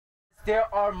they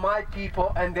are my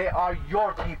people and they are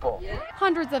your people.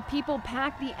 Hundreds of people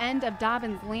packed the end of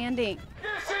Dobbins Landing.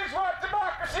 This is what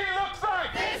democracy looks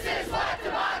like! This is what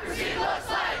democracy looks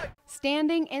like!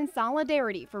 Standing in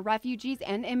solidarity for refugees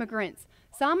and immigrants,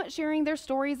 some sharing their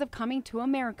stories of coming to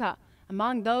America.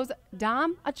 Among those,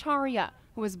 Dam Acharya,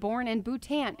 who was born in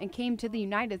Bhutan and came to the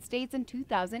United States in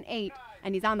 2008.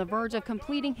 And he's on the verge of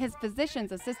completing his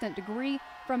physician's assistant degree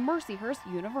from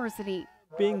Mercyhurst University.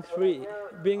 Being free,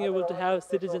 being able to have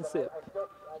citizenship,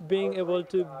 being able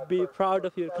to be proud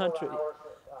of your country,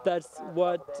 that's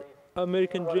what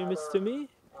American dream is to me,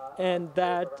 and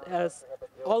that has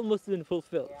almost been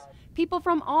fulfilled. People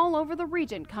from all over the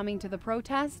region coming to the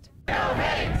protest. No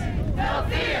hate, no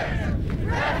fear,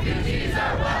 refugees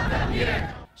are welcome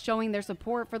here. Showing their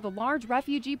support for the large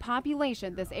refugee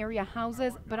population this area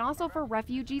houses, but also for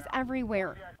refugees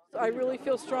everywhere. I really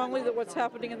feel strongly that what's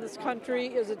happening in this country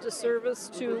is a disservice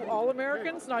to all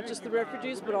Americans, not just the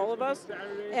refugees, but all of us.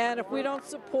 And if we don't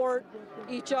support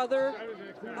each other,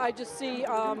 I just see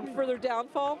further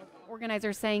downfall.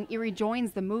 Organizers saying Erie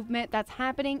joins the movement that's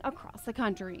happening across the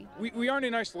country. We aren't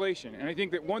in isolation, and I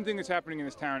think that one thing that's happening in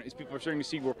this town is people are starting to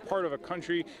see we're part of a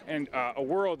country and a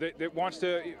world that wants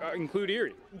to include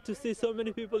Erie. To see so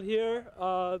many people here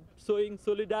showing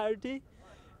solidarity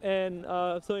and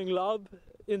showing love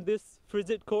in this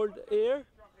frigid, cold air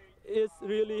is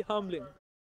really humbling.